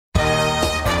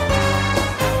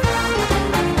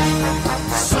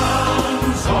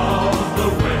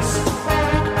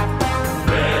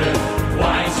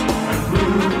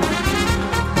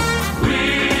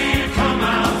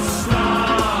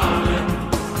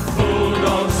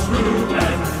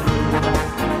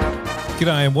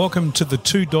G'day and welcome to the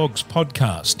Two Dogs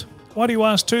podcast. Why do you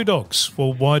ask Two Dogs?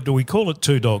 Well, why do we call it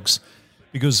Two Dogs?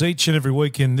 Because each and every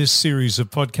week in this series of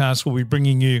podcasts we'll be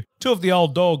bringing you two of the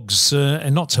old dogs,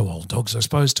 and not so old dogs, I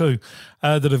suppose, too,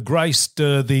 that have graced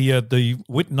the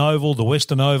Whitten Oval, the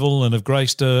Western Oval, and have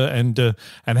graced and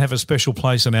have a special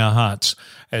place in our hearts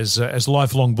as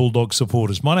lifelong Bulldog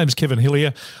supporters. My name's Kevin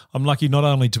Hillier. I'm lucky not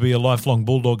only to be a lifelong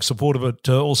Bulldog supporter, but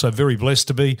also very blessed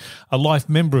to be a life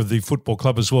member of the football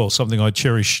club as well, something I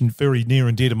cherish and very near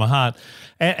and dear to my heart.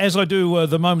 As I do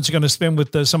the moments I'm going to spend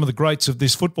with some of the greats of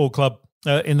this football club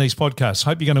in these podcasts.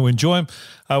 Hope you're going to enjoy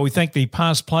them. We thank the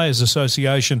Past Players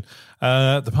Association,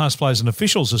 the Past Players and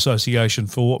Officials Association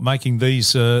for making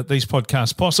these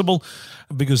podcasts possible,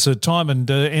 because time and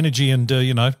energy and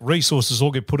resources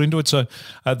all get put into it. So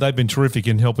they've been terrific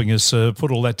in helping us put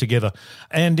all that together.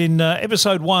 And in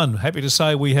episode 1, happy to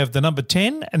say we have the number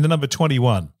 10 and the number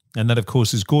 21. And that, of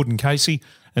course, is Gordon Casey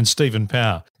and Stephen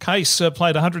Power. Case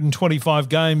played 125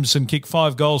 games and kicked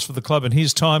 5 goals for the club in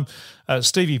his time.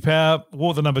 Stevie Power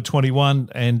wore the number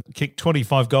 21 and kicked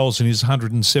 25 goals in his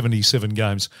 177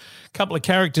 games. A couple of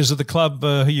characters of the club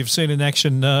who you've seen in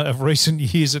action of recent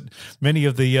years at many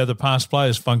of the past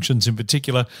players functions in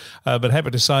particular, but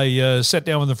happy to say sat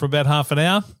down with them for about half an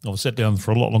hour, or sat down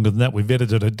for a lot longer than that. We've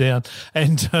edited it down,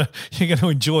 and you're going to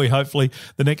enjoy, hopefully,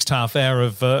 the next half hour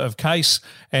of Case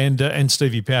and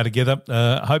Stevie Power together.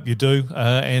 Hope you do,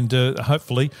 and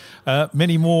hopefully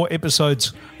many more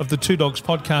episodes of the Two Dogs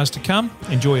podcast to come.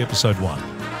 Enjoy episode 1.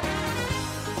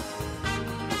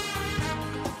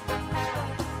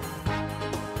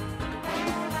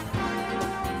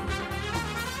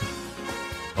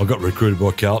 I got recruited by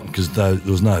Carlton because there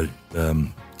was no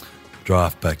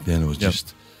draft back then. It was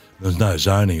just, there was no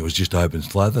zoning. It was just open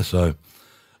slather. So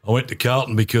I went to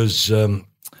Carlton because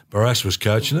Barras was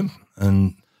coaching them,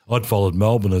 and I'd followed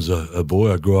Melbourne as a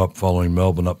boy. I grew up following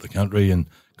Melbourne up the country, and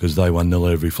because they won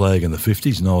nearly every flag in the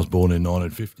 50s, and I was born in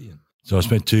 1950. And so I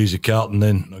spent 2 years at Carlton,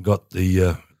 then I got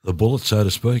the bullet, so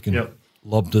to speak, and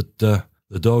lobbed at the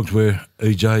Dogs, where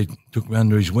EJ took me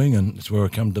under his wing, and that's where I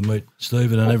come to meet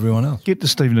Stephen and everyone else. Get to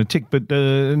Stephen a tick, but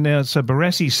now, so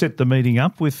Barassi set the meeting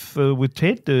up with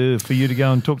Ted for you to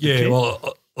go and talk to Ted? Yeah,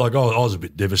 well, I was a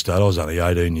bit devastated. I was only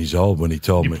 18 years old when he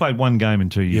told me. You played one game in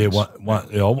 2 years.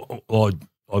 Yeah,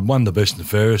 I won the best and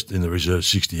fairest in the reserve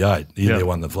 68. The year they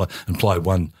won the flag, and played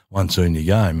one senior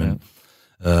game.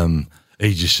 And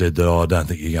he just said that, I don't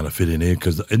think you're going to fit in here,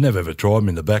 because it never ever tried me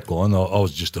in the back line. I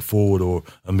was just a forward or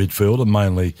a midfielder,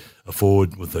 mainly a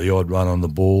forward with the odd run on the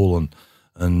ball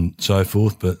and so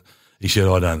forth. But he said,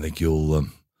 I don't think you'll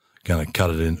going to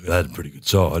cut it in. They had a pretty good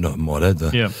side, I might add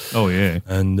that. Yeah. Oh, yeah.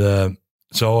 And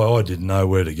so I didn't know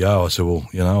where to go. I said, well,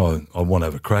 I want to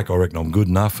have a crack. I reckon I'm good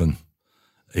enough. And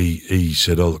he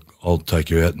said, I'll take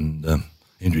you out and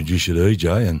introduce you to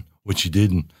EJ, and which he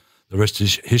did, and the rest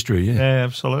is history, Yeah,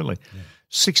 absolutely. Yeah.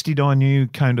 69, you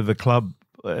came to the club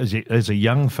as a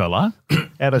young fella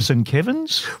out of St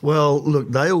Kevin's? Well,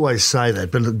 look, they always say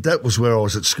that, but that was where I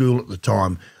was at school at the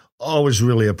time. I was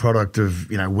really a product of,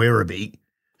 Werribee.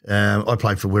 I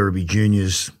played for Werribee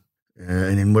Juniors,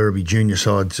 and in Werribee Junior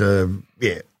sides,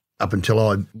 up until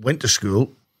I went to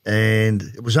school. And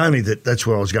it was only that's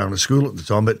where I was going to school at the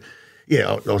time. But,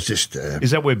 I was just...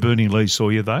 Is that where Bernie Lee saw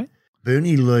you, though?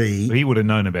 Bernie Lee... He would have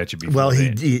known about you before. Well,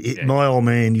 he did. My old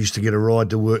man used to get a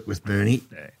ride to work with Bernie,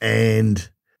 and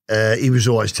he was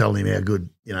always telling him how good,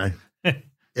 how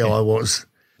I was,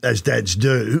 as dads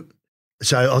do.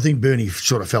 So I think Bernie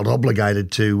sort of felt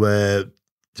obligated to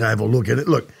have a look at it.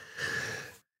 Look,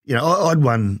 I'd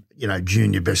won,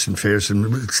 junior best and fairest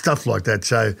and stuff like that.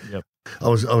 So I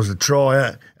was a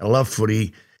trier. I loved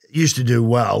footy. Used to do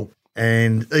well,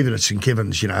 and even at St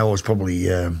Kevin's, I was probably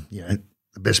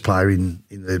the best player in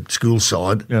the school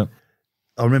side. Yeah,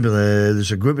 I remember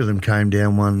there's a group of them came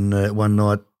down one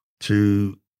night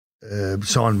to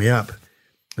sign me up,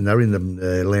 and they were in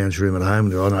the lounge room at home.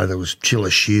 I know there was Chiller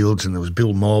Shields and there was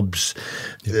Bill Mobbs.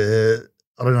 I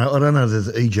don't know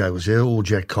that EJ was there or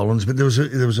Jack Collins, but there was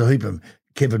a heap of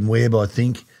Kevin Webb, I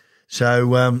think.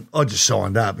 So I just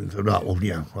signed up and thought,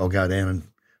 I'll go down and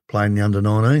play in the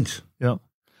under-19s. Yeah.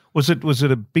 Was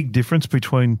it a big difference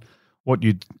between what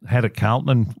you had at Carlton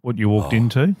and what you walked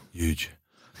into? Huge.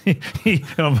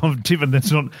 I'm tipping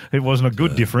it wasn't a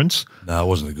good difference. No, it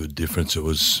wasn't a good difference. It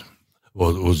was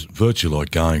virtually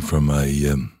like going from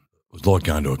it was like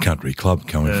going to a country club,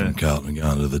 coming from Carlton and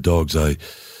going to the Dogs.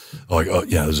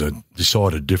 There's a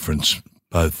decided difference,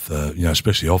 both,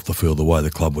 especially off the field, the way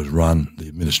the club was run, the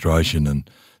administration and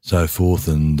so forth.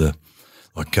 And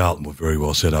Carlton were very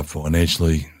well set up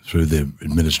financially through their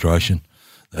administration.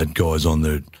 They had guys on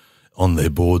their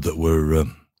board that were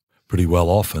pretty well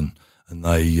off, and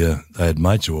they had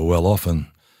mates who were well off, and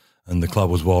the club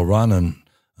was well run, and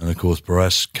of course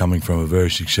Barras, coming from a very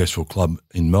successful club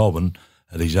in Melbourne,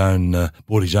 had his own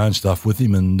brought his own stuff with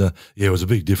him, and it was a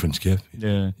big difference, Kev.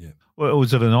 Yeah. Well,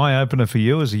 was it an eye opener for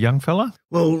you as a young fella?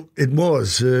 Well, it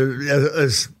was.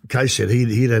 As Case said,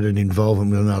 he'd had an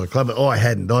involvement with another club, but I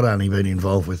hadn't. I'd only been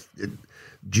involved with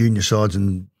junior sides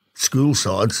and school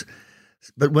sides.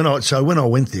 But when I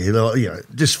went there,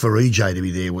 just for EJ to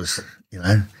be there was,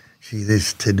 gee,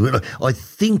 there's Ted Whitten. I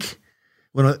think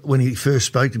when he first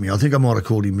spoke to me, I think I might have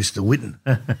called him Mr. Whitten.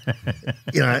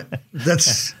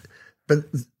 That's. But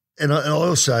and I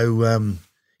also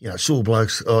saw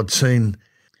blokes I'd seen.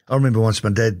 I remember once my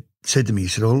dad said to me, he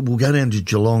said, "Oh, we'll go down to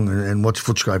Geelong and watch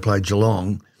Footscray play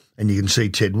Geelong, and you can see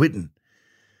Ted Whitten."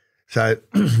 So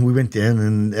we went down,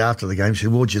 and after the game, he said,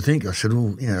 "Well, what'd you think?" I said,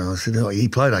 "Oh, he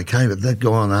played okay, but that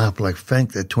guy on the half black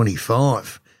flank, that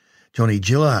 25, Johnny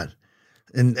Gillard,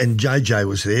 and JJ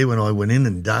was there when I went in,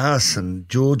 and Das and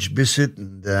George Bissett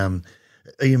and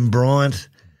Ian Bryant.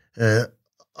 I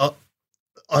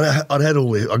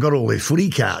got all their footy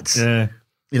cards, and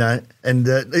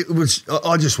it was.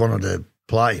 I just wanted to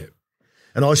play,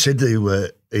 and I said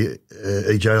to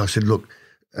EJ, I said, "Look,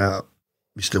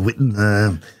 Mr.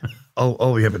 Whitten."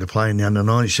 I'll be happy to play in the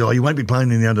under-9s. He said, "Oh, you won't be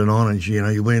playing in the under-9s,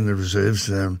 you'll be in the reserves."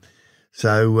 Did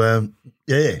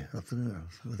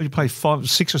you play 5,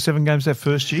 6 or 7 games that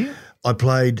first year? I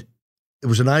played, it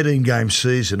was an 18-game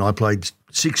season. I played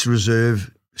 6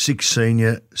 reserve, 6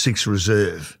 senior, 6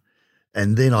 reserve.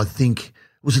 And then I think,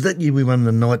 was it that year we won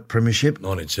the night premiership?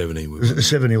 1970. Was it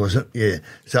 70, was it? Yeah.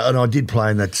 So, and I did play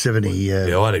in that 70.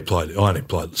 I only played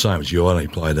the same as you. I only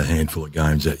played a handful of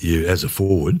games that year as a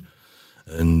forward.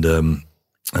 And then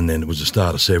it was the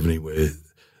start of 70 where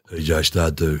EJ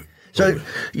started to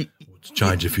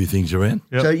change a few things around.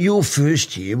 Yep. So your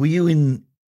first year, were you in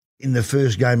the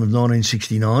first game of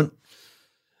 1969?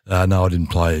 No, I didn't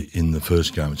play in the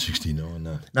first game of 69,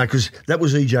 no. No, because that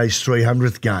was EJ's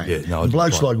 300th game. Yeah, no, and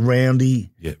blokes like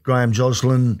Roundy, Graham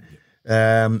Joslin,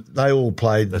 they all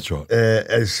played. That's right.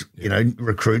 As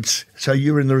recruits. So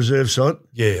you were in the reserve side?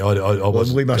 Yeah, I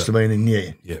was. We must have been in,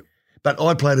 Yeah. But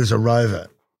I played as a rover.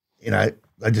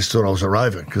 They just thought I was a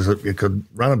rover because you could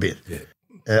run a bit. Yeah.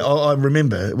 I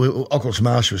remember Ockles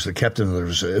Marsh was the captain of the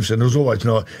reserves, and it was always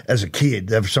nice as a kid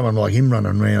to have someone like him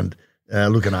running around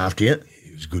looking after you.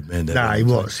 He was a good man. He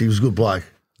was. He was a good bloke.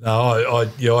 No,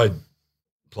 I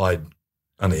played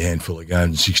only a handful of games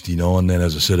in 69. Then,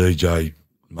 as I said, EJ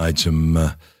made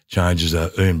some changes.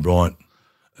 Ian Bryant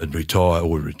had retired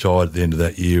at the end of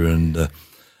that year, and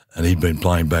he'd been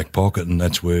playing back pocket, and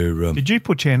that's where. Did you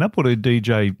put your hand up, or did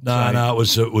DJ? No,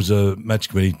 it was a match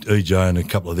committee. EJ and a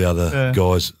couple of the other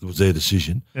guys. It was their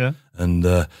decision. Yeah, and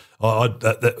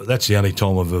that's the only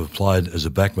time I've ever played as a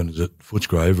backman as at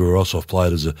Footscray, or else I've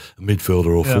played as a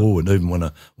midfielder or forward. Even when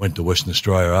I went to Western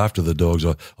Australia after the Dogs,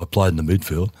 I played in the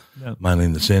midfield, mainly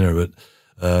in the centre. But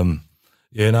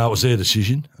it was their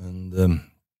decision, and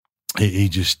he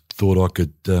just thought I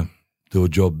could do a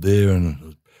job there,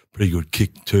 and pretty good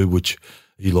kick too, which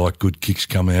he liked good kicks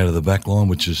coming out of the back line,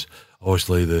 which is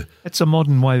obviously It's a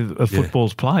modern way of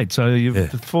football's played, so you're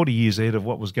 40 years ahead of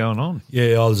what was going on. Yeah,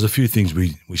 there's a few things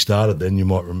we started then. You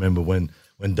might remember when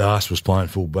Das was playing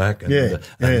full back and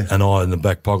I in the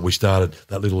back pocket, we started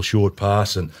that little short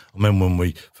pass, and I remember when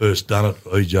we first done it,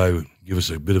 EJ would give us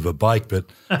a bit of a bake, but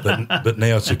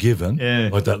now it's a given. Yeah.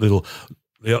 Like that little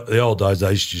 – the old days, they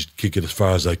used to just kick it as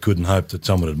far as they could and hope that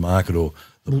someone would mark it or –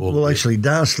 Well, actually,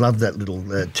 Das loved that little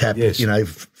tap, 15,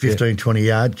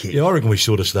 20-yard kick. Yeah, I reckon we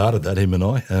sort of started that, him and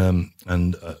I,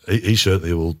 and he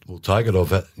certainly will take it.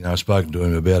 I've spoken to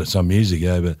him about it some years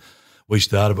ago, but we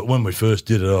started. But when we first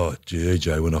did it,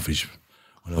 EJ went off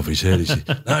his head. He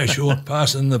said, "No, short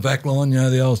pass in the back line,"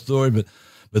 the old story.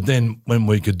 But then when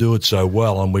we could do it so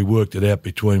well and we worked it out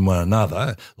between one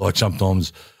another, like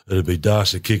sometimes it'd be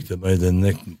Das that kicked at me, then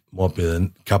there might be a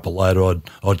couple later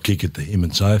I'd kick it to him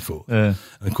and so forth. Yeah.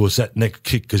 And, of course, that next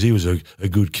kick, because he was a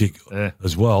good kick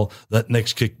as well, that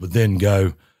next kick would then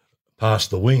go past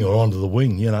the wing or onto the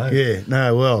wing, Yeah,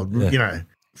 no, well,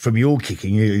 from your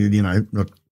kicking, not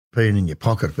peeing in your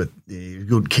pocket, but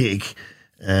good kick,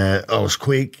 I was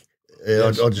quick.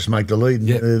 I'd just make the lead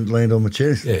and land on my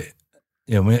chest. Yeah.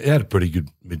 Yeah, we had a pretty good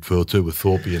midfield too with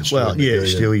Thorpe and Stewie. Well,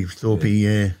 Stewie, Thorpe,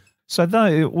 yeah. So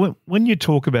when you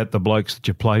talk about the blokes that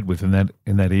you played with in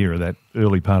that era, that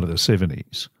early part of the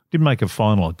 70s, didn't make a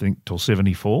final, I think, till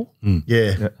 74.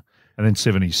 Yeah. And then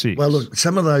 76. Well, look,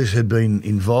 some of those had been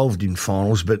involved in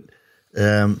finals, but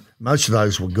most of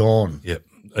those were gone. Yep.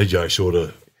 EJ sort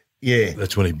of Yeah.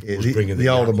 That's when he was bringing the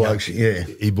older blokes, yeah.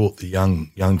 He brought the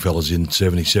young fellas in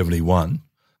 70, 71.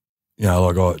 You know,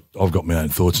 like I've got my own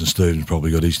thoughts, and Stephen's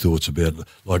probably got his thoughts about it.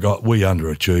 Like we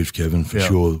underachieved, Kevin, for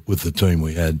sure, with the team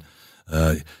we had.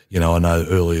 You know, I know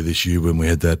earlier this year when we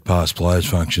had that past players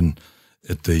function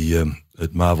at the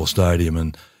at Marvel Stadium,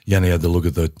 and you only had to look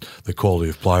at the quality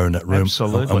of player in that room.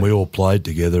 Absolutely. And we all played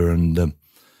together, and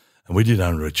we did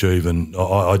underachieve. And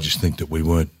I just think that we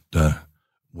weren't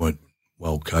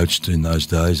well coached in those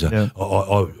days.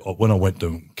 When I went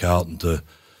to Carlton to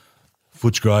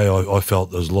Footscray, I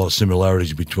felt there was a lot of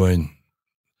similarities between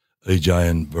EJ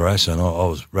and Barassa, and I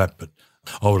was rapt, but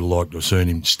I would have liked to have seen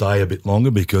him stay a bit longer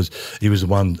because he was the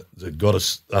one that got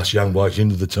us young blokes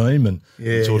into the team and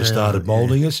sort of started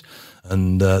moulding us.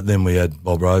 And then we had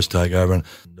Bob Rose take over, and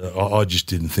I just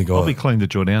didn't think Bobby cleaned the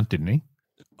joint out, didn't he?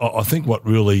 I think what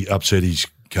really upset his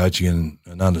coaching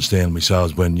and understanding me so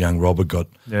was when young Robert got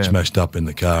smashed up in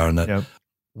the car and that. Yep.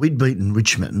 We'd beaten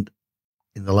Richmond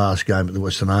in the last game at the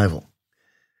Western Oval,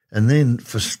 and then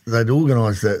they'd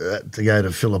organised that to go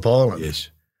to Phillip Island. Yes.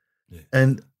 Yeah.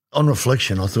 And on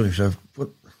reflection, I thought to myself,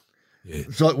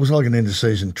 it was like an end of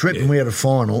season trip, and we had a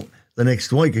final the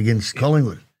next week against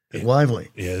Collingwood at Waverley.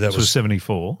 Yeah, that was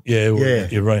 74. Yeah,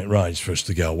 it arranged for us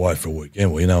to go away for a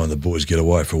weekend. Well, you know, when the boys get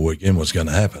away for a weekend, what's going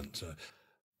to happen? So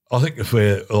I think if we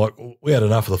had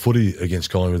enough of the footy against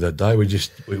Collingwood that day. We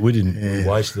didn't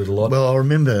waste it a lot. Well, I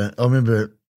remember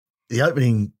the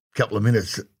opening couple of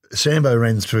minutes. Sambo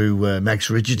ran through Max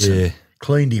Richardson,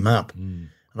 cleaned him up, and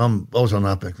I was on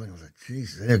up. I was like,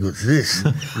 "Jesus, how good's this?"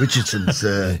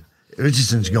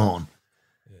 Richardson's gone.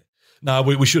 No,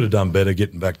 we should have done better.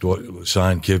 Getting back to what you were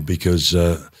saying, Kev, because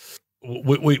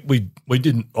we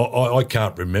didn't. I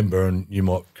can't remember, and you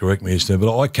might correct me, Steve,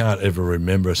 but I can't ever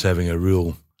remember us having a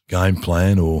real game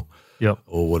plan or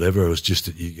whatever. It was just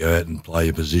that you go out and play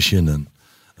your position,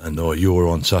 and you're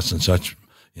on such and such.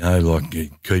 You know, like you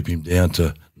keep him down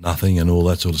to nothing and all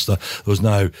that sort of stuff. There was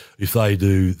no, if they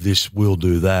do this, we'll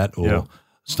do that, or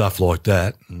stuff like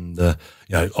that. And you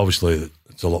know, obviously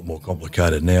it's a lot more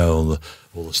complicated now,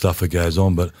 all the stuff that goes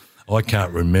on. But I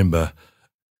can't remember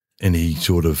any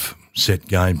sort of set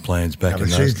game plans back in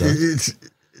those days. It's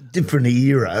a different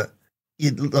era.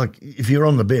 Like if you're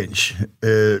on the bench,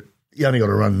 you only got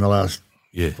to run in the last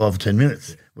 5 or 10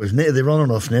 minutes. Whereas now they're on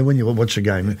and off now. When you watch a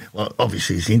game, well,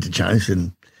 obviously it's interchanged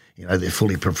and you know they're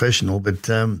fully professional. But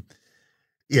I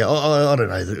don't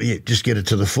know. Just get it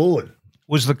to the forward.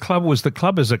 Was the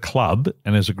club as a club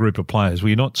and as a group of players, were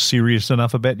you not serious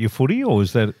enough about your footy, or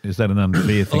is that an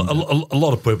unfair thing? A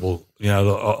lot of people, you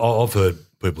know, I've heard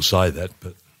people say that,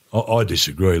 but I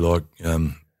disagree. Like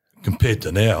compared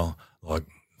to now, like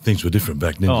things were different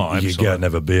back then. You go out and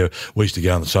have a beer. We used to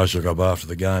go on the social club after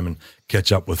the game and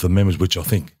catch up with the members, which I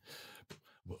think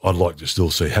I'd like to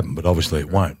still see happen, but obviously it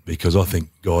won't, because I think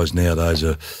guys nowadays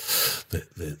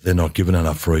they're not given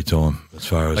enough free time as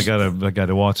far as they go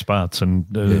to White Sparts and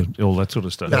all that sort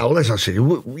of stuff. No, well, as I said,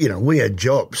 we had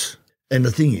jobs, and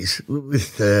the thing is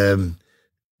with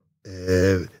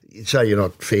say you're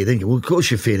not fair thinking. Well, of course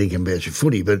you're fair thinking about your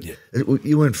footy, but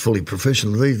you weren't fully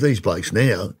professional. These blokes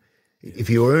now,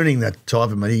 if you were earning that type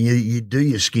of money, you do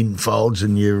your skin folds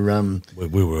and your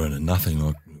we were earning nothing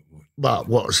like. Well, it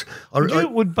was.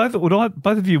 Would both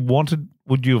of you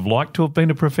would you have liked to have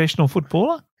been a professional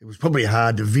footballer? It was probably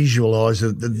hard to visualise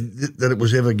that it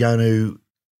was ever going to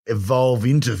evolve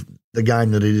into the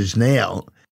game that it is now.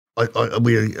 I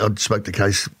spoke to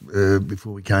Case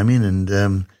before we came in,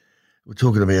 and we're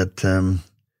talking about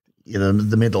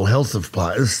the mental health of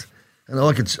players, and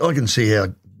I can see how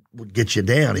it would get you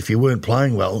down if you weren't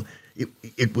playing well.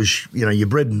 It was your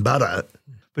bread and butter.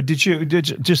 But did you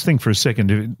just think for a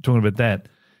second, talking about that,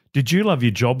 did you love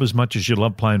your job as much as you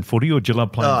love playing footy, or did you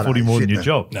love playing footy more than your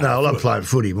job? No, I love playing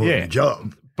footy more than your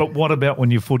job. But what about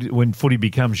when footy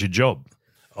becomes your job?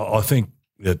 I think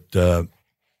that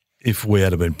if we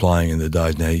had been playing in the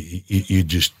days now, you'd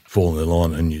just fall in the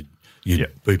line and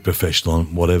you'd be professional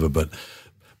and whatever. But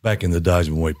back in the days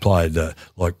when we played,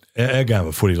 like our game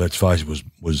of footy, let's face it,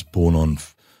 was born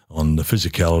on the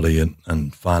physicality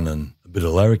and fun and a bit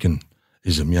of larrikinism.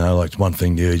 Like it's one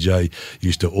thing the EJ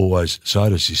used to always say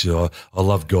to us. He said, I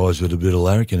love guys with a bit of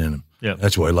larrikin in them. Yep.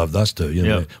 That's what he loved us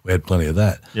to. We had plenty of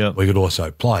that. Yep. We could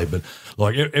also play. But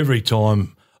like every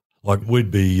time, like we'd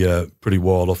be pretty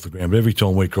wild off the ground, but every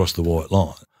time we crossed the white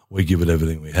line, we give it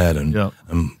everything we had. And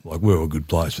like we were a good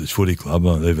players for this footy club,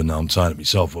 even though I'm saying it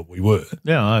myself what we were.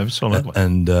 Yeah, absolutely.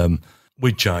 And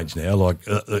we'd changed now. Like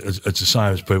it's the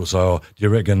same as people say, do you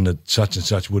reckon that such and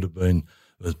such would have been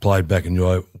played back in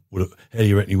your – how do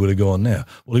you reckon he would have gone now?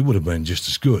 Well, he would have been just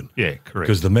as good. Yeah, correct.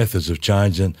 Because the methods have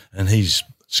changed and he's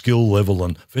skill level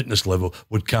and fitness level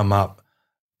would come up,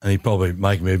 and he'd probably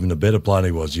make me even a better player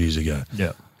than he was years ago.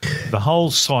 Yeah. The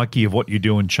whole psyche of what you're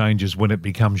doing changes when it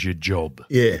becomes your job.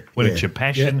 Yeah, when it's your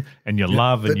passion and your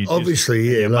love, and but you obviously,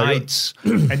 just, yeah, your like- mates,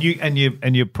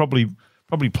 and you probably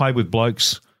played with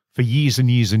blokes for years and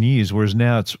years and years. Whereas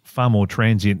now it's far more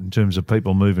transient in terms of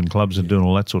people moving clubs and doing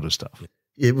all that sort of stuff.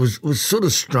 It was sort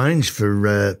of strange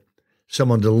for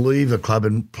someone to leave a club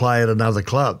and play at another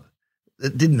club.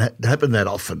 It didn't happen that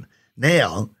often.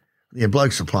 Now,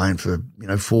 blokes are playing for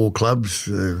 4 clubs.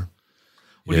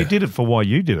 Well, you did it for why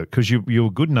you did it, because you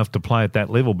were good enough to play at that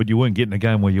level, but you weren't getting a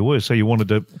game where you were, so you wanted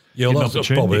to Yeah, get well, an I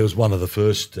opportunity. was one of the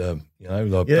first, I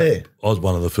Yeah. was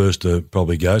one of the first to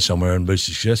probably go somewhere and be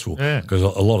successful, Yeah. because a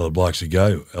lot of the blokes would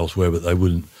go elsewhere, but they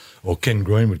wouldn't. Or Ken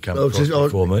Green would come across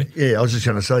before me. Yeah, I was just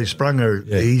going to say Sprunger,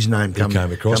 his name He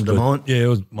came across come to but, mind. Yeah, it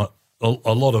was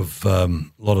a lot of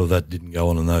that didn't go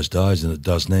on in those days, and it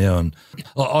does now. And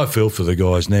I feel for the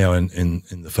guys now in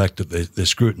the fact that they're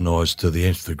scrutinised to the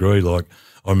nth degree. Like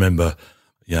I remember,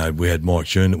 we had Mike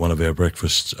Shearn at one of our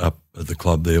breakfasts up at the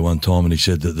club there one time, and he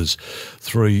said that there's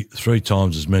three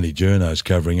times as many journos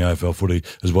covering AFL footy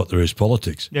as what there is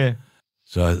politics. Yeah.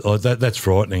 So that's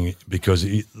frightening, because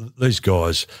these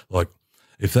guys, like,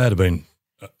 if they had been,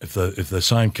 if the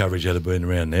same coverage had been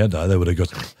around nowadays, they would have got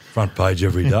front page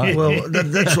every day. Well,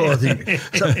 that's why I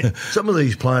think some of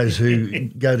these players who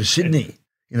go to Sydney,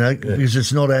 because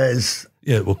it's not as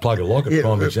We'll plug a lock at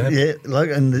prime example.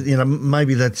 Yeah,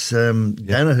 maybe that's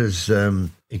Danaher's.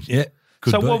 Yeah.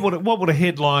 Could So be. what would a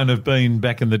headline have been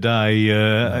back in the day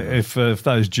if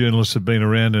those journalists had been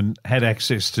around and had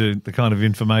access to the kind of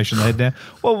information they had now?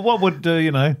 Well, what would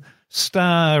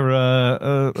star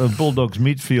Bulldogs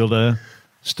midfielder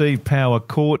Steve Power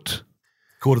caught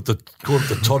Caught at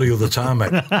the toddy or the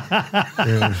tarmac.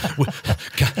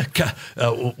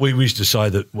 We used to say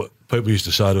that people used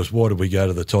to say to us, "Why do we go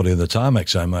to the toddy and the tarmac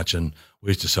so much?" And we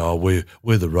used to say, "Oh,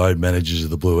 we're the road managers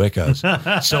of the Blue Echoes,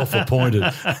 self-appointed."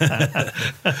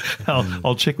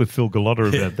 I'll check with Phil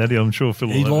Gallotta about that. I'm sure Phil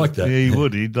He'd like that. Yeah, he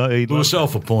would. He'd We were like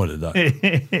self-appointed, though.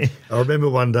 I remember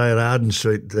one day at Arden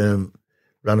Street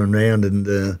running around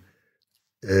and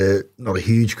not a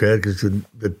huge crowd,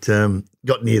 but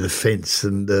got near the fence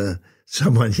and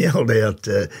someone yelled out,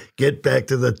 "Get back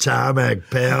to the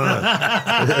tarmac, Power."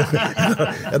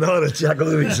 And I had a chuckle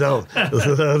to myself. I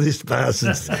thought, "Oh, this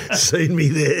bastard's seen me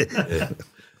there."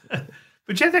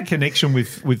 But you had that connection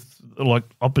with like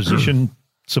opposition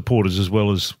supporters as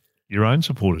well as your own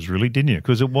supporters, really, didn't you?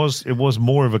 Because it was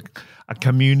more of a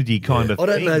community kind of I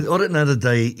thing. don't know that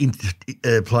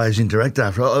they players interact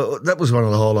after. That was one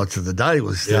of the highlights of the day.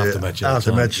 Was The aftermatch at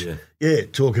the time, yeah,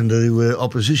 talking to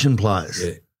opposition players.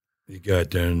 Yeah, you go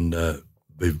out there and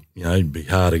be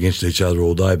hard against each other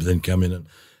all day, but then come in and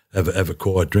have a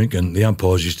quiet drink. And the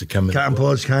umpires used to come in.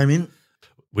 Umpires came in.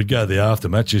 We'd go to the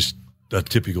aftermatch, just a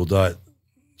typical day at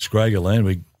Scragerland.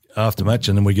 We aftermatch,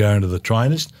 and then we go into the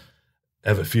trainers,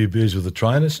 have a few beers with the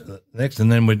trainers next,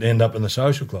 and then we'd end up in the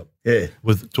social club. Yeah,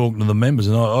 with talking to the members.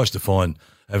 And I used to find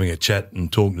having a chat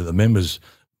and talking to the members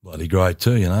bloody great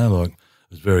too. Like it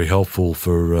was very helpful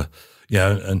for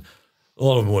and a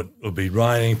lot of them would be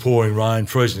raining, pouring rain,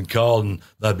 freezing cold, and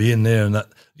they'd be in there, and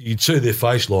you'd see their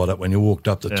face light up when you walked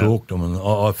up to talk to them, and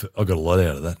I got a lot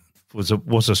out of that.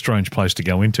 Was a strange place to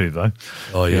go into, though.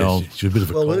 Oh, yeah. It's a bit of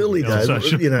a cold. early days,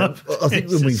 social I think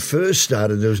when we first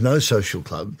started, there was no social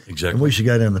club. Exactly. And we used to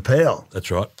go down the Powell, That's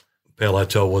right. Powell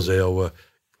Hotel was our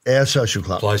our social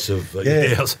club. place of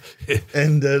Yeah.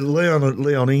 And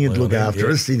Leon Ing would look Ing, after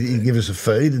yeah. us. He'd give us a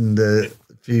feed and a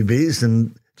few beers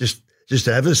and just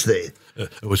have us there.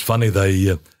 It was funny.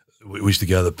 We used to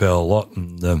go to the Powell a lot,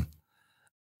 and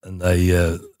they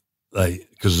because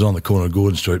it was on the corner of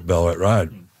Gordon Street, Ballarat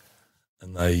Road,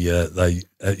 and they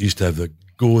used to have the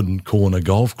Gordon Corner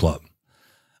Golf Club.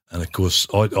 And, of course,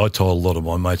 I told a lot of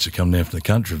my mates that come down from the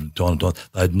country from time to time,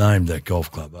 they'd named that golf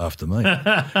club after me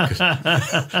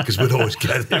because we'd always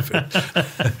go there.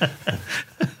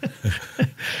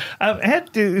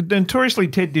 Notoriously,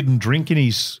 Ted didn't drink in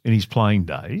his playing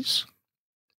days.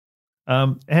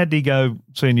 How did he go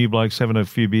seeing you blokes having a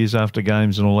few beers after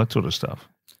games and all that sort of stuff?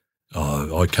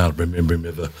 Oh, I can't remember him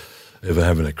ever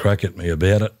having a crack at me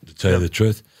about it, to tell you the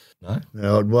truth.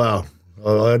 No? Well,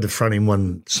 I had to front him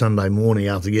one Sunday morning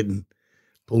after getting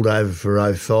pulled over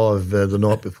for 05 the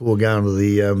night before going to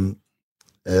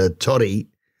the toddy.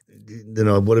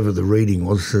 Then whatever the reading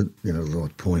was,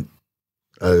 like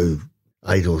 .08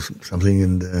 or something,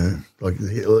 and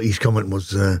his comment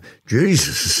was,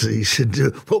 "Jesus," he said,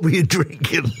 "What were you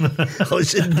drinking?" I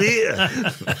said, "Beer."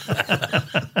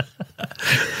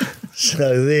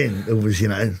 So then it was,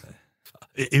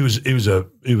 he was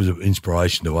an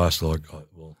inspiration to us.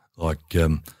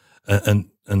 And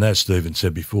as Stephen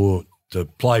said before, to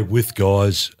play with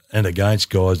guys and against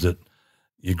guys that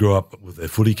you grew up with their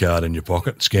footy card in your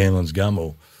pocket, Scanlon's gum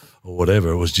or whatever.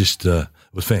 It was just it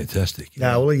was fantastic.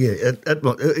 No, well, yeah. At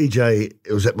my EJ,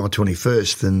 it was at my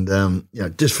 21st,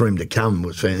 and just for him to come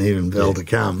was fantastic. Even Val to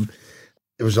come,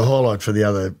 it was a highlight for the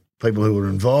other people who were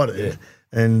invited. Yeah.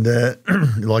 And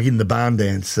like in the barn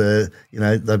dance,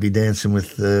 they'd be dancing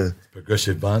with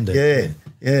progressive barn dance.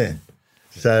 Yeah.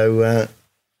 So,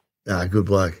 good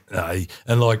bloke.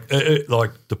 And like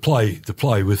to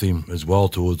play with him as well.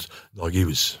 Towards like he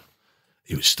was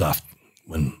stuffed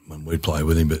when we'd play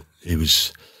with him, but it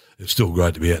was still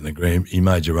great to be out in the ground. He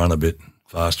made you run a bit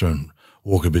faster and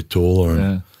walk a bit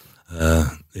taller,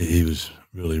 and he was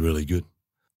really, really good.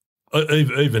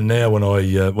 Even now, when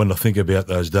I think about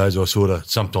those days, I sort of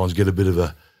sometimes get a bit of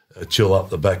a chill up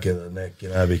the back of the neck,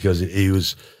 because he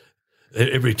was.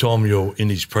 Every time you're in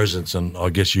his presence, and I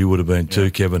guess you would have been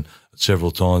too, Kevin, several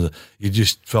times, you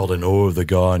just felt in awe of the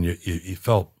guy, and you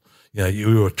felt,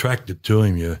 you were attracted to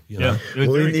him.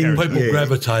 People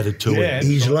gravitated to him.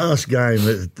 His last game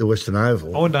at the Western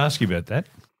Oval. I wanted to ask you about that.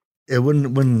 Yeah,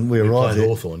 when we arrived there,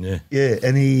 Hawthorn, yeah,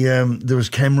 and he there was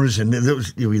cameras, and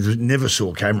we never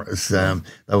saw cameras. They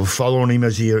were following him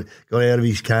as he got out of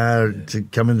his car to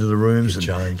come into the rooms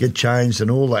and get changed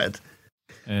and all that.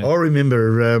 Yeah. I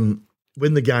remember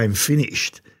when the game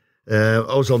finished, I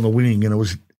was on the wing, and it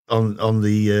was on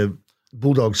the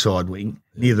Bulldog side wing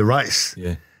near the race.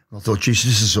 Yeah, I thought, geez,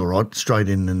 this is all right. Straight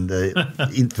in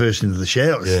and first into the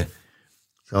showers. Yeah,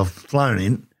 so I've flown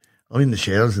in. I'm in the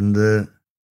showers, and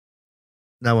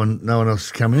no one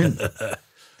else coming in.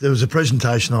 There was a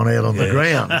presentation on out on the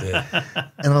ground,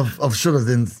 and I've sort of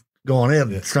then gone out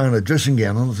and thrown a dressing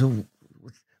gown on. I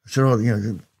said, aren't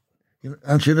you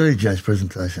at EJ's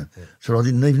presentation? So I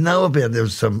didn't even know about there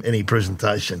was any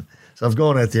presentation. So I've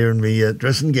gone out there in my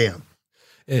dressing gown.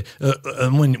 Yeah,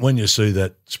 and when you see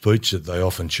that speech that they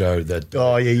often show, that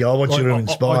I want you to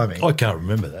inspire me. I can't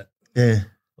remember that. Yeah.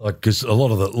 Because a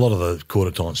lot of the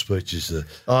quarter time speeches. He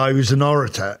was an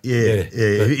orator. Yeah.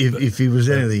 If he was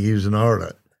anything, he was an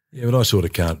orator. Yeah, but I sort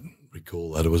of can't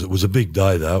recall that. It was a big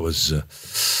day though. It was.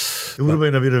 It would have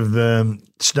been a bit of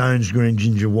Stone's Green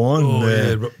Ginger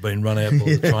wine. Been run out by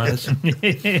the trainers.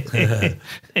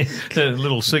 A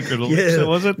little secret,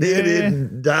 was it? Yeah.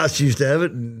 Darcy used to have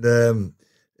it, and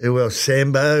who else?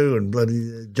 Sambo and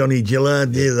bloody Johnny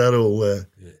Gillard. Yeah, they'd all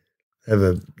have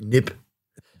a nip.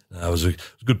 No, it was a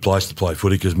good place to play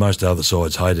footy because most other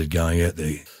sides hated going out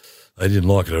there. They didn't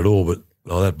like it at all, but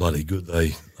that bloody good.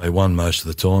 They won most of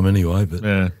the time anyway. But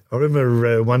I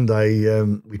remember one day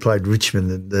we played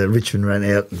Richmond, and Richmond ran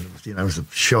out, and it was a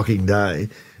shocking day.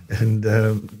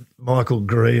 And Michael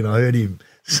Green, I heard him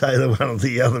say to one of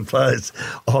the other players,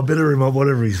 I better remind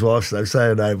whatever his wife's name, say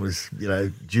her name was,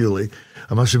 Julie.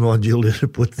 I must remind Julie to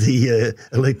put the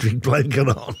electric blanket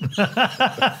on.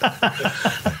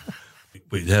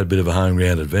 We had a bit of a home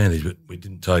ground advantage, but we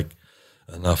didn't take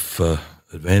enough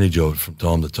advantage of it from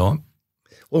time to time.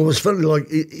 Well, it was funny, like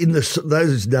in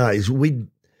those days, we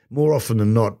more often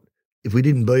than not, if we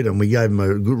didn't beat them, we gave them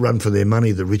a good run for their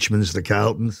money, the Richmonds, the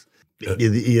Carltons.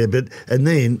 And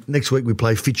then next week we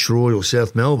play Fitzroy or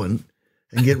South Melbourne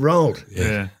and get rolled.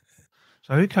 Yeah.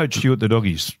 So who coached you at the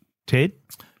Doggies? Ted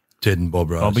and Bob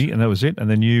Rose. Bobby, and that was it. And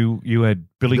then you had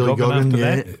Billy Goggin after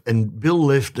that? And Bill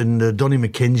left, and Donnie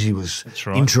McKenzie was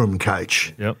interim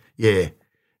coach. Yep. Yeah.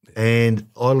 And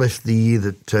I left the year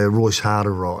that Royce Hart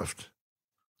arrived.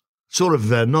 Sort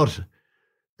of not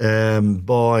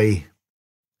by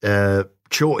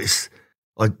choice.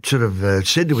 I sort of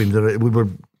said to him that we were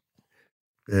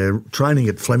training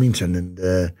at Flemington, and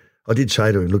I did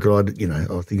say to him, look, I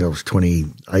think I was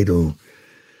 28 or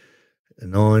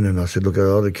 9, and I said, look,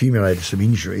 I'd accumulated some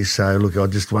injuries, so look, I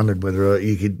just wondered whether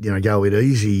you could, go it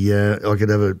easy. I could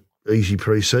have an easy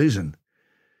pre-season,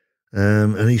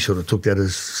 and he sort of took that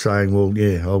as saying, well,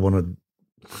 yeah, I wanted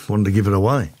to give it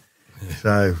away,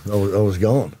 so I was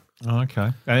gone. Oh,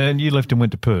 okay, and you left and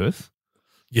went to Perth.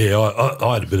 Yeah,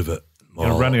 I had a bit of a.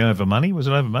 Running over money? Was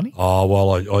it over money? Oh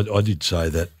well, I did say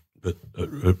that, but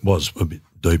it was a bit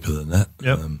deeper than that.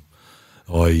 Yep.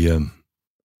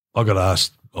 I got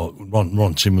asked.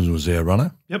 Ron Simmons was our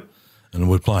runner. Yep. And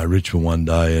we were playing Richmond one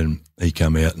day, and he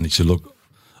came out and he said, "Look,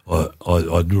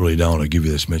 I really don't want to give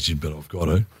you this message, but I've got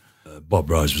to." Bob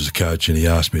Rose was the coach, and he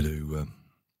asked me to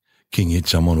king hit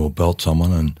someone or belt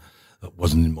someone, and that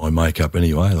wasn't in my makeup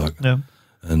anyway.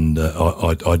 And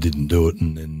I didn't do it.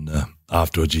 And then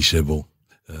afterwards, he said, "Well,"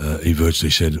 he virtually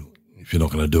said, "If you're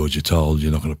not going to do what you're told,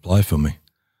 you're not going to play for me."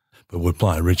 But we're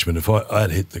playing Richmond. If I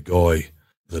had hit the guy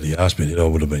that he asked me, I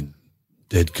would have been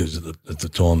dead because at the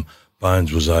time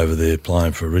Bones was over there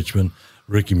playing for Richmond.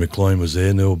 Ricky McLean was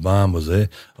there. Neil Barn was there.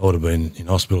 I would have been in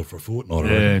hospital for a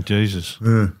fortnight. Yeah, Jesus.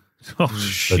 Mm. Oh,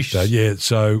 but, yeah,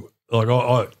 so like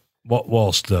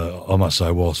whilst I must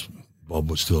say, whilst Bob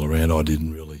was still around, I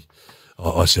didn't really.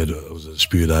 I said it was a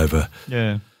dispute over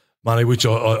money, which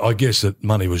I guess that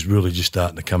money was really just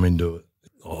starting to come into it.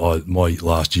 My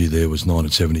last year there was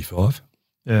 1975.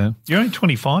 Yeah, you're only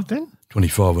 25 then.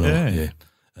 25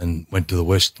 and went to the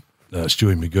West.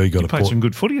 Stewie McGee got played some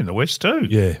good footy in the West too.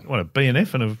 Yeah, what a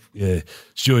BNF and a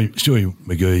Stewie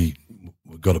McGee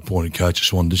got appointed coach of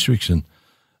Swan Districts, and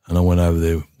I went over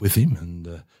there with him,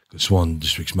 and Swan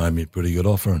Districts made me a pretty good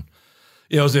offer, and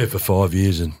I was there for 5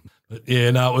 years, and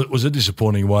it was a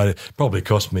disappointing way. It probably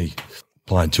cost me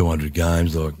playing 200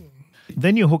 games. Like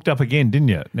then you hooked up again, didn't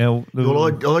you? Now,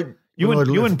 you went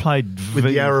and played with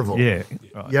Yarraville. Yeah,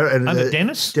 right. Under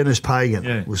Dennis. Dennis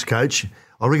Pagan was coach.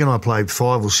 I reckon I played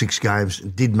 5 or 6 games,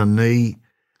 did my knee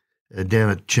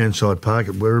down at Churnside Park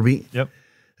at Werribee. Yep.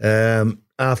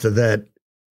 After that,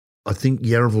 I think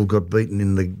Yarraville got beaten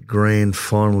in the grand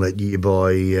final that year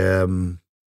by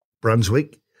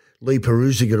Brunswick. Lee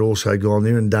Peruzzi had also gone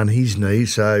there and done his knee,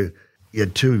 so you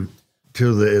had two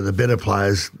of the better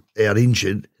players out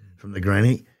injured from the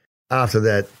granny. After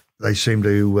that, they seemed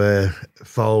to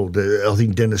fold. I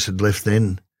think Dennis had left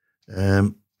then,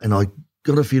 and I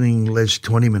got a feeling Les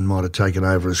Twentyman might have taken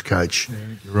over as coach. Yeah,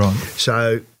 you're right.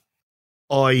 So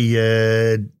I,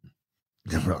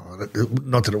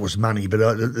 not that it was money, but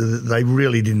they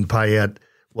really didn't pay out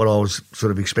what I was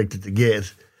sort of expected to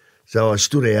get. So I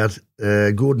stood out.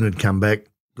 Gordon had come back,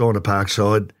 gone to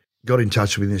Parkside, got in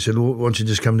touch with me and said, well, why don't you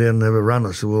just come down and have a run?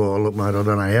 I said, well, look, mate, I don't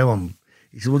know how.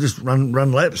 He said, well, just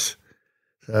run laps.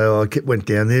 So I went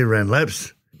down there, ran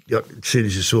laps. As soon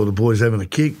as you saw the boys having a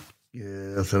kick,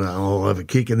 I thought, I'll have a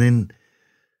kick. And then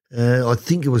I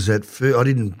think it was that I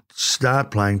didn't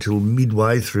start playing till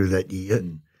midway through that year.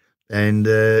 And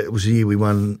it was the year we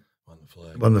won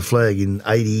the flag in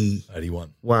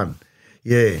 81.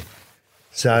 Yeah.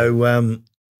 So,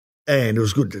 and it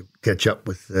was good to catch up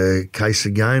with Case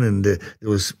again. And there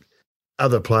was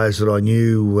other players that I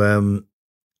knew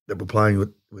that were playing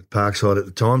with Parkside at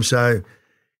the time. So,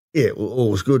 yeah,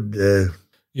 all was good. It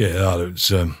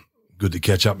was good to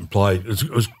catch up and play. It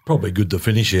was probably good to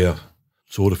finish our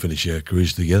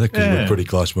careers together because we were pretty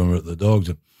close when we were at the Dogs.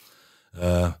 And,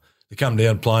 to come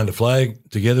down playing the flag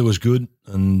together was good.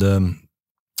 And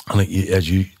I think as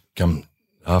you come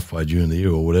halfway during the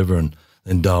year or whatever, and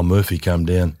then Dale Murphy come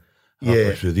down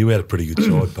halfway through the year. We had a pretty good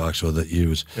side, Parkside, that year.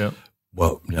 Was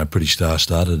pretty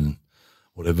star-studded and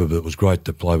whatever, but it was great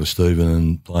to play with Stephen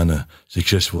and playing a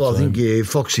successful team. I think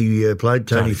Foxy played,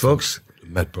 Tony Fox.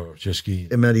 Matt Borochevsky.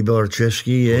 And Matty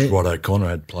Borochevsky, Rod O'Connor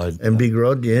had played. And Big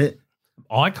Rod,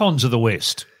 Icons of the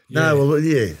West. Yeah. No, well,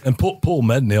 yeah. And Paul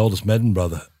Madden, the oldest Madden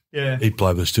brother, he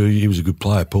played with us too. He was a good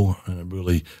player, Paul, and a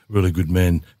really, really good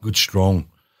man, good, strong.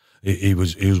 He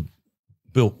was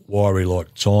built wiry like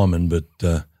Simon, but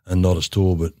and not as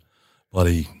tall, but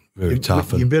bloody very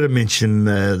tough. You better mention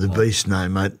the beast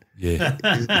name, mate. Yeah.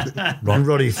 And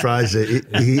Roddy Fraser.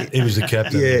 He was the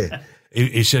captain. Yeah.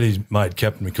 He said he's made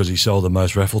captain because he sold the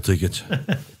most raffle tickets. I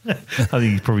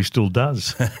think he probably still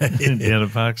does down at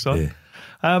Parkside.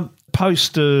 Yeah.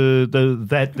 Post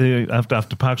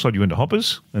after Parkside, you went to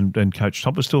Hoppers and coached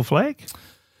Hoppers till flag?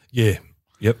 Yeah.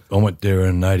 Yep. I went there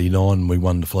in 89 and we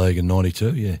won the flag in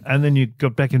 92, yeah. And then you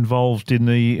got back involved in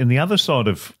the other side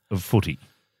of footy.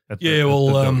 I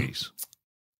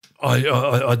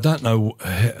don't know.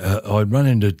 I'd run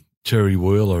into Terry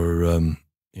Wheeler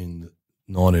in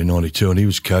 1992 and he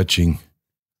was coaching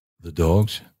the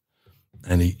Dogs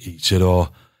and he said,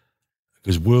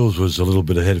 because Wills was a little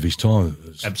bit ahead of his time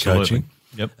coaching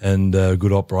and a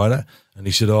good operator. And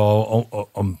he said,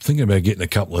 I'm thinking about getting a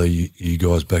couple of you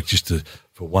guys back just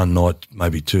for one night,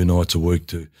 maybe 2 nights a week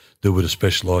to do a bit of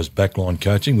specialised backline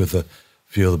coaching with a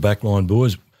few of the backline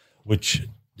boys, which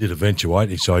did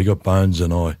eventuate. So he got Bones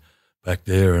and I back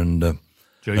there. And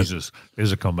Jesus,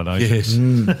 there's a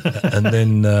combination. Yes. And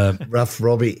then Rough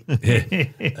Robbie. Yeah.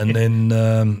 And then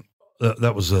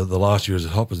that was the last year as a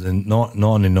Hoppers. Then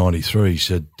 1993, he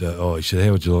said, how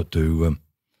would you like to,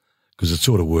 because it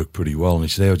sort of worked pretty well, and he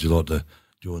said, how would you like to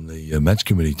join the match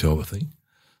committee type of thing?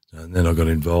 And then I got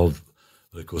involved.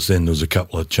 But of course, then there was a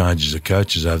couple of changes of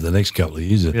coaches over the next couple of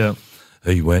years. Yeah.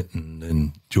 He went and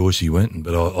then Joycey went,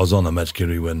 but I was on the match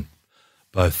committee when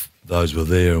both those were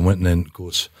there and went and then, of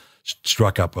course,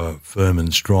 struck up a firm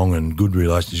and strong and good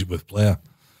relationship with Plough,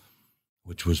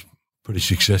 which was pretty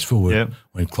successful. We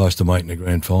went close to making the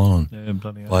grand final and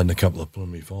played in a couple of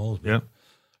preliminary finals. Yeah.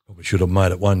 probably should have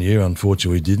made it 1 year.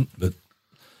 Unfortunately, we didn't. But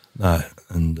no,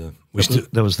 and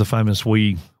that was the famous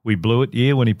we blew it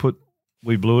year when he put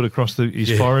we blew it across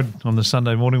his forehead on the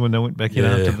Sunday morning when they went back in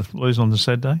after the lose on the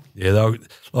Saturday. Yeah, they were,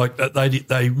 like they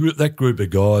that group of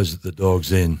guys at the Dogs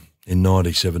then in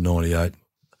 97, 98,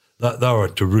 they were a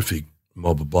terrific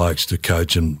mob of blokes to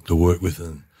coach and to work with,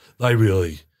 and they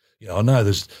really, I know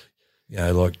there's,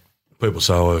 like people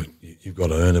say, oh, you've got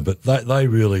to earn it, but they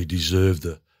really deserve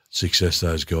the success.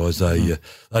 Those guys, they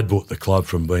brought the club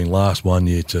from being last 1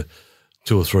 year to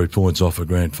 2 or 3 points off a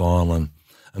grand final, and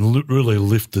really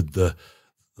lifted the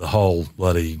whole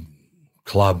bloody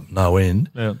club no end.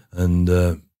 Yeah.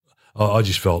 And I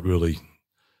just felt really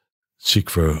sick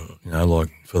for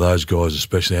for those guys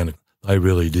especially, and they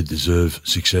really did deserve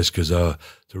success because they were a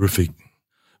terrific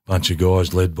bunch of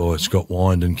guys led by Scott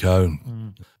Wind and co.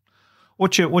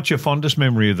 What's your fondest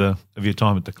memory of your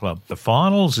time at the club? The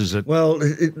finals? Is it? Well,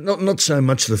 not so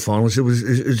much the finals. It was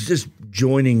just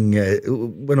joining.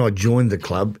 When I joined the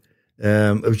club,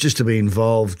 it was just to be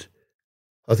involved.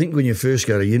 I think when you first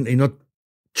go to, you're not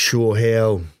sure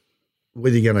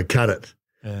whether you're going to cut it,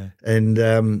 and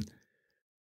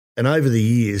over the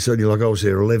years, I was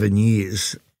there 11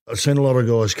 years. I've seen a lot of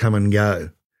guys come and go,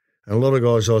 and a lot of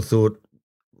guys I thought,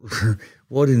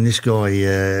 why didn't this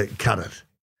guy cut it?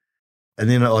 And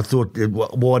then I thought,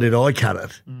 why did I cut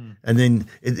it? And then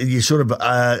you sort of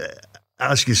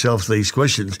ask yourself these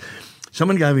questions.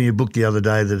 Someone gave me a book the other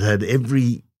day that had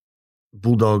every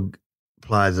Bulldog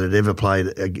player that had ever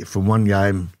played from one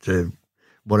game to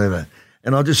whatever.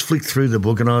 And I just flicked through the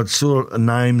book and I saw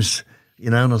names,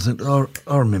 and I thought, oh,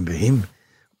 I remember him.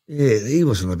 Yeah, he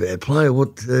wasn't a bad player.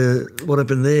 What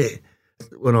happened there?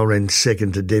 When I ran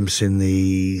second to Demps in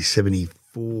the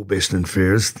 74 best and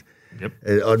fairest,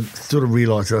 I sort of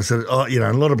realised, I said,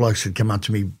 a lot of blokes had come up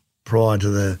to me prior to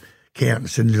the count and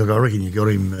said, look, I reckon you got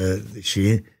him this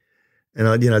year.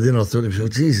 And then I thought to myself,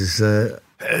 Jesus,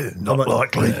 not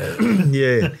likely.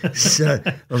 Yeah. So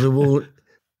I said, well,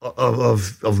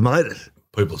 I've made it.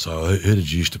 People say, oh, who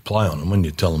did you used to play on? And when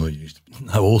you tell them who you used to,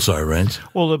 they also ran.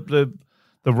 Well,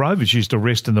 the Rovers used to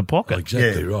rest in the pocket.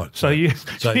 Exactly right. So you had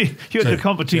the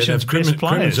competition's best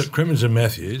players. Crimmins and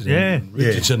Matthews, and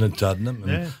Richardson and Tuddenham,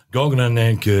 and Goggin and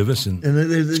Nankervis, and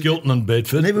Skilton and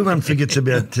Bedford. And everyone forgets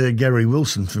about Gary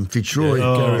Wilson from Fitzroy.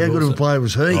 How good of a player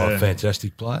was he? Oh,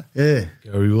 fantastic player. Yeah.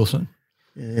 Gary Wilson.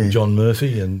 Yeah. John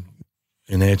Murphy. And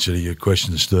in answer to your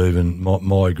question, Stephen,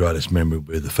 my greatest memory would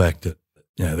be the fact that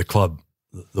the club,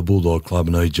 the Bulldog Club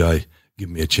and EJ, give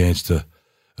me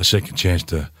a second chance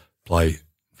to play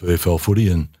VFL footy,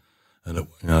 and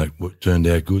it turned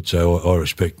out good. So I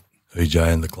respect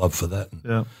EJ and the club for that.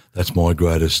 And that's my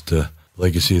greatest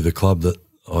legacy of the club, that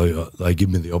they give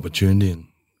me the opportunity and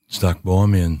stuck by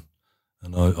me, and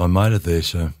I made it there.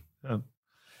 So,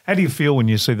 how do you feel when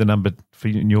you see the number,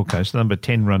 in your case, the number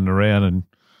 10 running around, and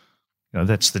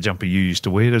that's the jumper you used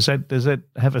to wear? Does that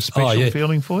have a special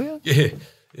feeling for you? Yeah,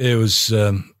 it was.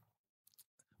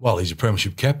 Well, he's a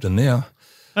premiership captain now.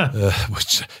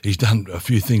 Which he's done a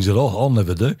few things that I'll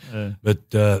never do.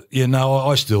 But,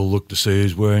 I still look to see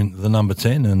who's wearing the number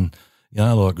 10, and,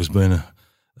 it's been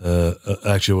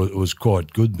actually it was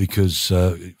quite good because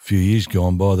a few years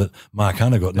gone by that Mark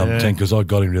Hunter got number 10 because I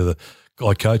got him to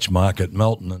I coached Mark at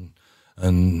Melton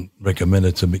and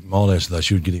recommended to Mick Molehouse that they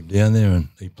should get him down there, and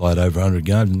he played over 100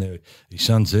 games, and there his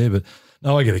son's there. But,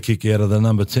 no, I get a kick out of the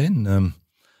number 10.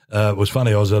 It was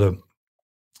funny, I was at a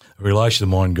relation of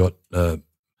mine got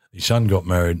his son got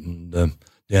married and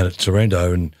down at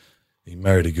Sorrento, and he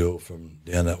married a girl from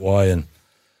down that way.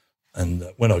 And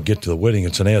when I get to the wedding,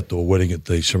 it's an outdoor wedding at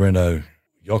the Sorrento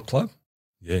Yacht Club.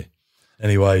 Yeah.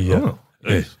 Anyway,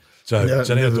 So it's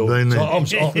an outdoor.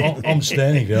 So I'm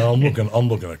standing there. I'm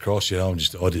looking across. I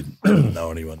didn't know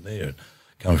anyone there. And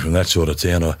coming from that sort of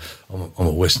town, I'm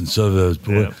a Western Suburbs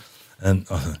boy, and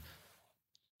I thought,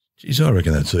 geez, I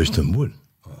reckon that's Easton Wood.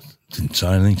 I didn't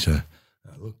say anything, so.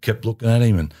 Kept looking at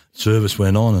him, and service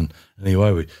went on, and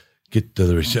anyway we get to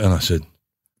the reception, and I said,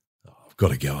 I've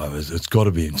got to go over, it's got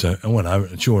to be him. So I went over,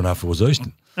 and sure enough it was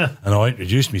Easton. And I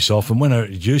introduced myself, and when I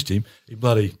introduced him, he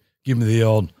bloody gave me the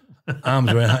old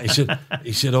arms around. He said,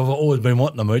 I've always been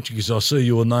wanting to meet you because I see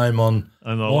your name on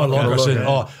my locker.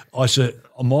 I said,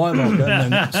 my locker,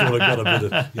 and then sort of got a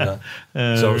bit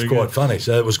of, so it was quite funny.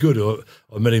 So it was good.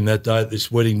 I met him that day at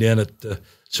this wedding down at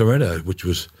Sorrento, which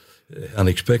was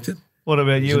unexpected. What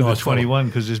about you in the 21?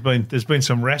 Because there's been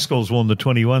some rascals worn the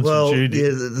 21 since you did. Yeah,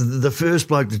 the first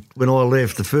bloke when I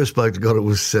left, the first bloke that got it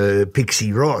was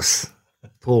Pixie Ross,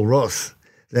 Paul Ross,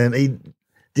 and he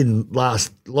didn't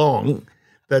last long.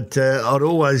 But I'd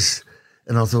always,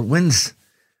 and I thought, when's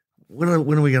when are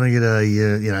we going to get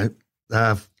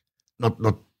a,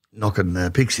 not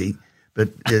knocking Pixie, but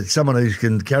someone who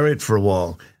can carry it for a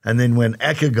while. And then when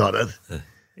Acker got it,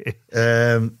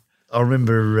 I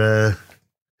remember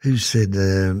who said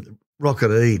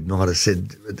Rocket Eade might have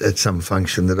said at some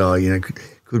function that I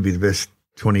could be the best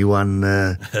 21.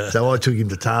 So I took him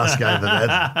to task over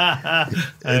that.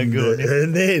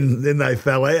 And then they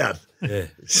fell out. Yeah.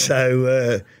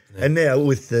 So and now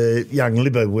with young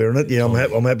Libbo wearing it,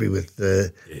 I'm happy with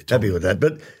that.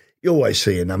 But you always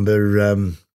see a number.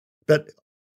 But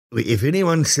if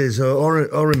anyone says, I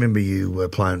remember you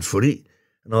playing footy,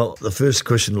 and the first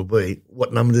question will be,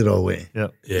 what number did I wear? Yeah.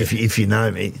 If you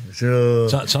know me. So,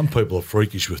 some people are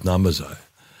freakish with numbers, though.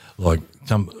 Like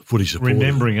some footy supporters.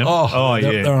 Remembering them.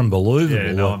 They're unbelievable.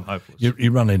 Yeah, no, I'm hopeless.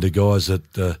 You run into guys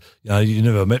that you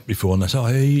never met before, and they say, "Oh,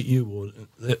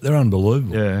 yeah, they're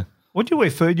unbelievable." Yeah. What did you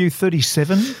wear? You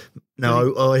 37?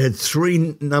 No, I had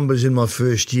 3 numbers in my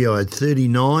first year. I had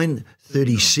 39,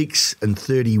 36 and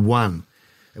 31.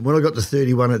 And when I got to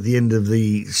 31 at the end of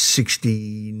the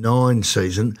 69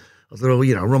 season, I thought,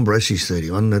 Ron Brassey's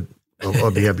 31.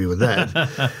 I'd be happy with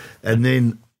that. And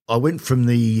then I went from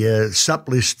the sup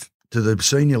list to the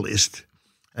senior list,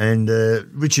 and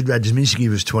Richard Radziminski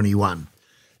was 21.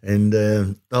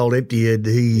 And old Empty Head,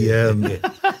 he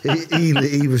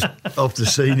was off the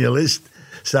senior list.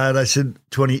 So they said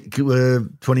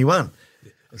 21.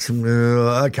 I said,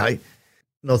 okay.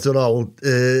 And I thought,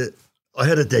 I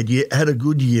had a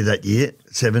good year that year,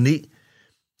 70.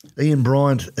 Ian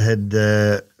Bryant had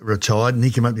retired, and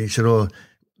he came up to me and said,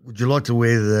 would you like to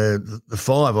wear the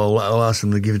 5? I'll ask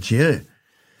them to give it to you.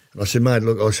 And I said, mate,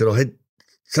 look, I had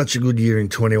such a good year in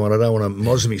 21. I don't want to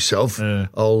moz myself.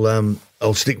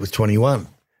 I'll stick with 21.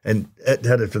 And had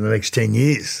it for the next 10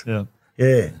 years. Yeah.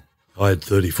 Yeah. I had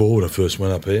 34 when I first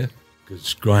went up here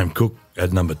because Graham Cook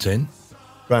had number 10.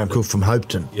 Graham Cook from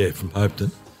Hopeton. Yeah, from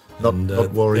Hopeton.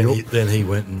 Not Warrior. Then he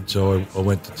went, and so I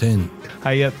went to 10.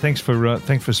 Hey, thanks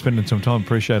for spending some time.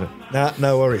 Appreciate it.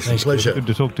 No worries. Thanks, pleasure. Good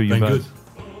to talk to you Been both. good.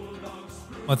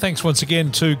 Well, thanks once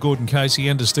again to Gordon Casey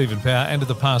and to Stephen Power and to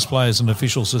the Past Players and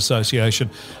Officials Association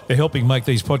for helping make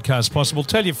these podcasts possible.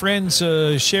 Tell your friends,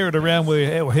 share it around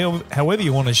however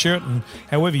you want to share it, and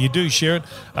however you do share it,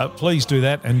 please do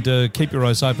that, and keep your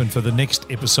eyes open for the next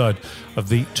episode of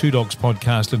the Two Dogs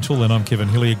podcast. Until then, I'm Kevin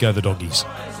Hillier. Go the Doggies.